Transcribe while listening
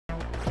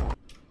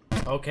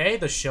Okay,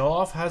 the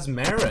show-off has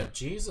merit.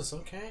 Jesus,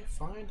 okay,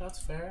 fine, that's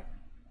fair.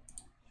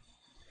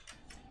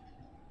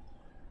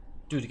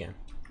 Do it again.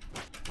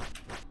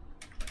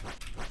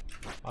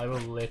 I will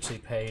literally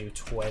pay you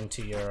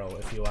 €20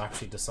 if you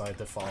actually decide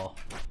to fall.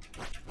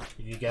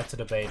 If you get to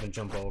the bait and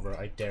jump over,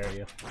 I dare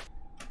you.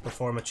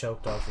 Perform a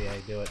choke dog VA,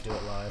 do it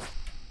live.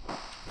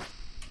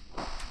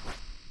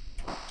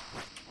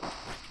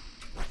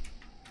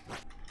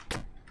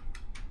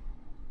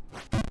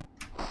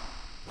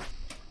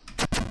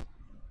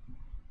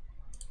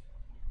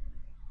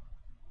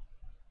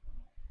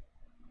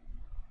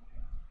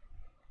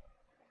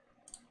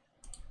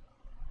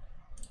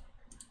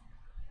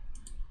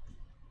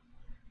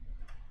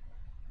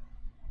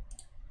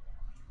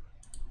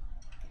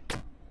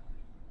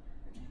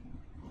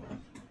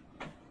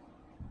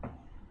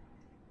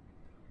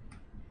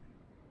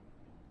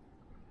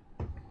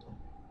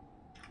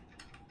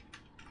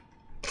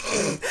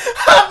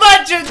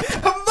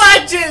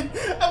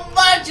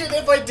 Imagine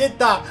if I did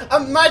that.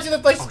 Imagine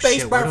if my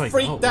spacebar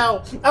freaked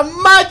out.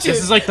 Imagine.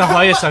 This is like the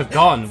highest I've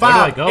gone. Where do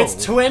I go? It's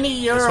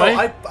 €20.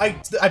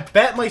 I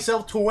bet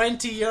myself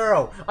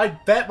 €20. I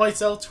bet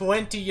myself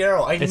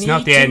 €20. It's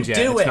not the end yet.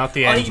 It's not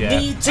the end yet.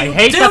 I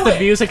hate that the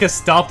music has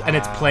stopped and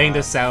it's playing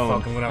the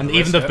sound. And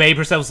even the babe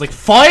herself is like,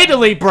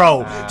 finally,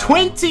 bro!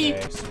 20!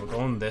 Okay, so we're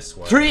going this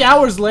way. 3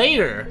 hours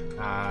later!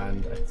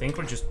 And I think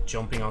we're just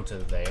jumping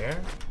onto there.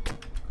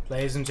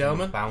 Ladies and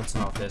gentlemen,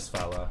 bouncing off this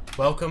fella.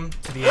 Welcome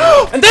to the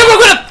end. And then we're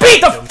gonna beat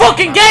the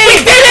fucking game!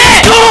 We did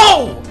it!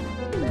 Go!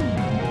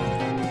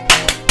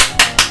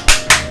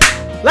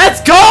 Let's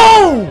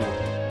go!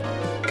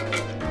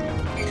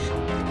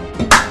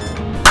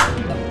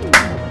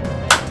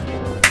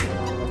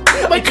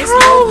 I just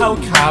love how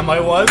calm I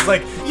was.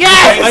 Like,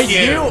 yes!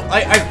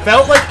 I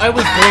felt like I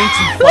was going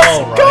to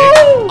fall,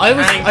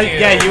 right?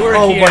 Yeah, you were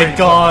here. Oh my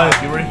god.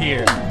 You were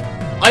here.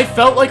 I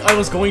felt like I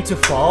was going to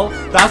fall.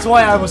 That's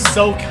why I was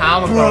so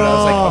calm about it. I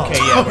was like,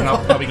 okay, yeah, we're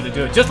not probably gonna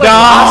do it. Just like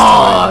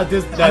last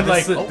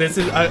time. This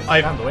is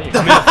I'm the way. in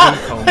a food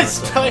coma. It's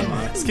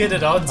time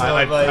skidded on.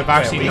 I've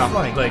actually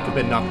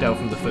been knocked out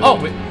from the food. Oh,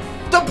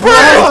 the bird!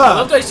 I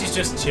love that she's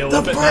just chilled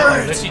with it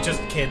now. That she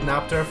just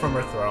kidnapped her from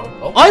her throne.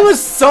 Oh. I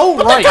was so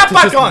right to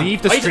just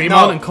leave the stream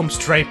on and come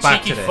straight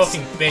back to this.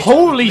 Fucking bitch.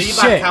 Holy shit! Leave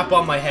shit! that cap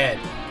on my head.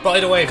 By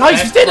the way,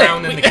 guys, you did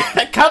it!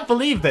 I can't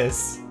believe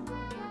this.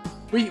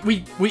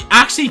 We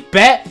actually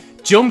bet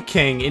Jump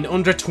King in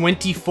under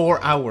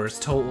 24 hours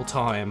total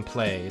time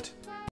played.